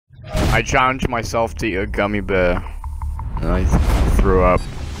I challenged myself to eat a gummy bear, and I threw up.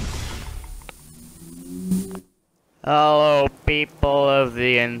 Hello, people of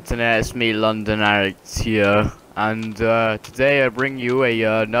the internet, it's me, London Alex here, and today I bring you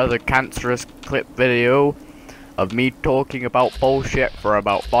another cancerous clip video of me talking about bullshit for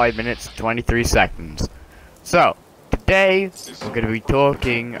about 5 minutes and 23 seconds. So, today we're going to be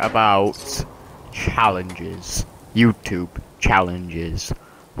talking about challenges, YouTube challenges,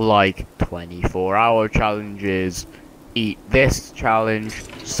 like 24-hour challenges, eat this challenge,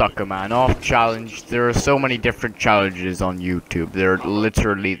 suck a man off challenge. There are so many different challenges on YouTube. They're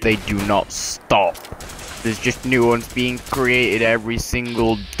literally, they do not stop. There's just new ones being created every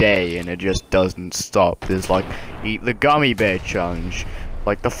single day, and it just doesn't stop. There's like, eat the gummy bear challenge,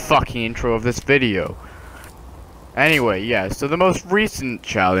 like the fucking intro of this video. Anyway, yeah, so the most recent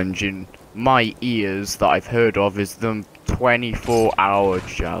challenge in my ears that I've heard of is the 24-hour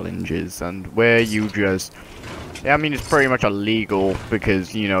challenges, and where you just, I mean, it's pretty much illegal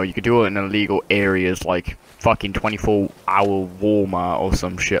because, you know, you could do it in illegal areas like fucking 24-hour Walmart or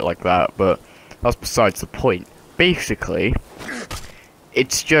some shit like that, but that's besides the point. Basically,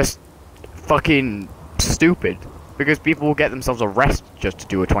 it's just fucking stupid because people will get themselves arrested just to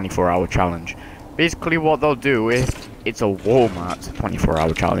do a 24-hour challenge. Basically, what they'll do if it's a Walmart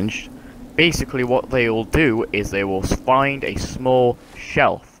 24-hour challenge, basically what they'll do is they will find a small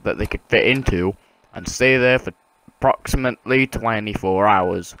shelf that they could fit into and stay there for approximately 24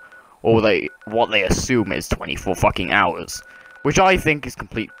 hours, or what they assume is 24 fucking hours, which I think is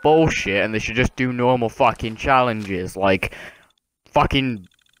complete bullshit, and they should just do normal fucking challenges, like fucking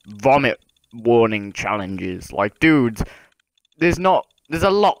vomit warning challenges. Like, dudes, there's a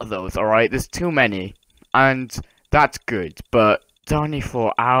lot of those, alright? There's too many, and that's good, but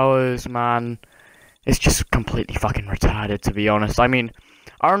 24 hours, man, it's just completely fucking retarded, to be honest. I mean,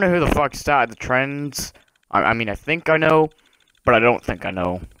 I don't know who the fuck started the trends. I mean, I think I know, but I don't think I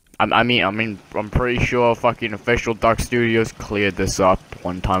know. I'm pretty sure fucking Official Duck Studios cleared this up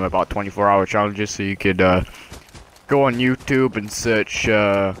one time about 24-hour challenges, so you could go on YouTube and search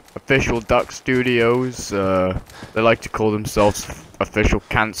Official Duck Studios. They like to call themselves Official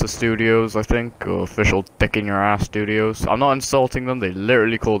Cancer Studios, I think, or Official Dick in Your Ass Studios. I'm not insulting them, they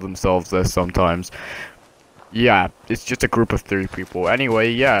literally call themselves this sometimes. Yeah, it's just a group of 3 people.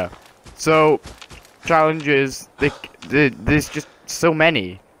 Anyway, yeah. So, challenges, there's just so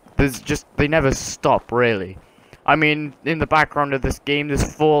many. They never stop, really. I mean, in the background of this game, there's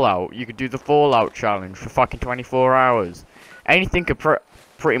Fallout. You could do the Fallout challenge for fucking 24 hours. Anything could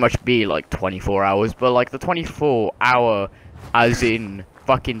pretty much be like 24 hours, but like the 24-hour, as in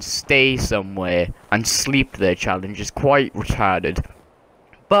fucking stay somewhere and sleep there challenge is quite retarded.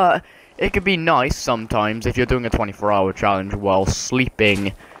 But it could be nice sometimes if you're doing a 24-hour challenge while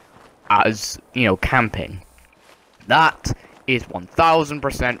sleeping as, you know, camping. That is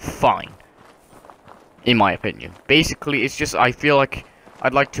 1000% fine, in my opinion. Basically, it's just, I feel like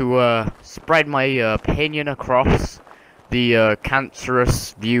I'd like to spread my opinion across the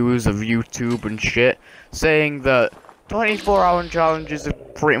cancerous views of YouTube and shit, saying that 24-hour challenges are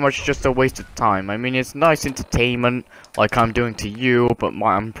pretty much just a waste of time. I mean, it's nice entertainment, like I'm doing to you, but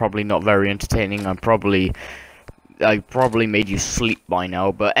I'm probably not very entertaining. I probably made you sleep by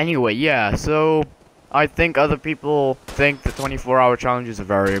now. But anyway, yeah, so I think other people think the 24-hour challenges are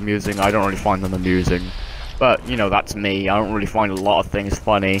very amusing. I don't really find them amusing. But, you know, that's me. I don't really find a lot of things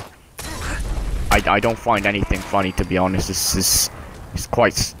funny. I don't find anything funny, to be honest. It's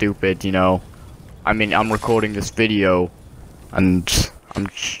quite stupid, you know. I mean, I'm recording this video, and I'm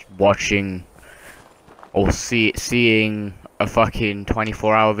watching, or seeing a fucking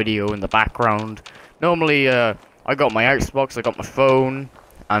 24-hour video in the background. Normally, I got my Xbox, I got my phone,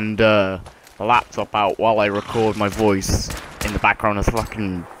 and the laptop out while I record my voice in the background of the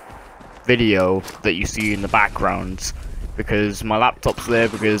fucking video that you see in the background, because my laptop's there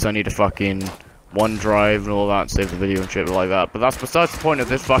because I need a fucking OneDrive and all that, save the video and shit like that. But that's besides the point of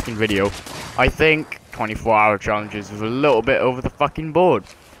this fucking video. I think 24-hour challenges is a little bit over the fucking board.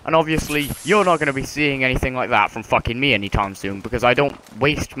 And obviously, you're not going to be seeing anything like that from fucking me anytime soon, because I don't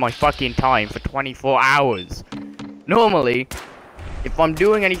waste my fucking time for 24 hours. Normally, if I'm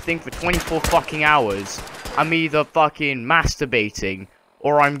doing anything for 24 fucking hours, I'm either fucking masturbating,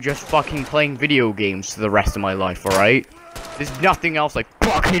 or I'm just fucking playing video games for the rest of my life, alright? There's nothing else I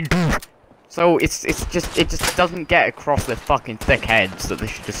fucking do. So it just doesn't get across their fucking thick heads that they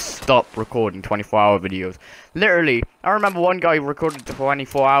should just stop recording 24-hour videos. Literally, I remember one guy recorded a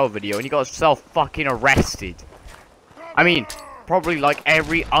 24-hour video and he got himself fucking arrested. I mean, probably like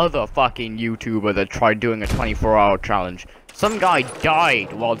every other fucking YouTuber that tried doing a 24-hour challenge. Some guy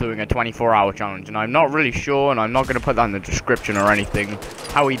died while doing a 24-hour challenge, and I'm not really sure, and I'm not going to put that in the description or anything,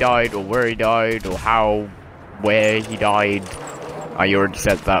 how he died, or where he died, or where he died. I already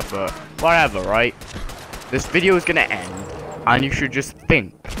said that, but whatever, right? This video is going to end, and you should just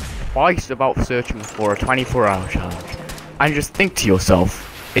think twice about searching for a 24-hour challenge, and just think to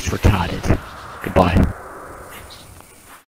yourself, it's retarded. Goodbye.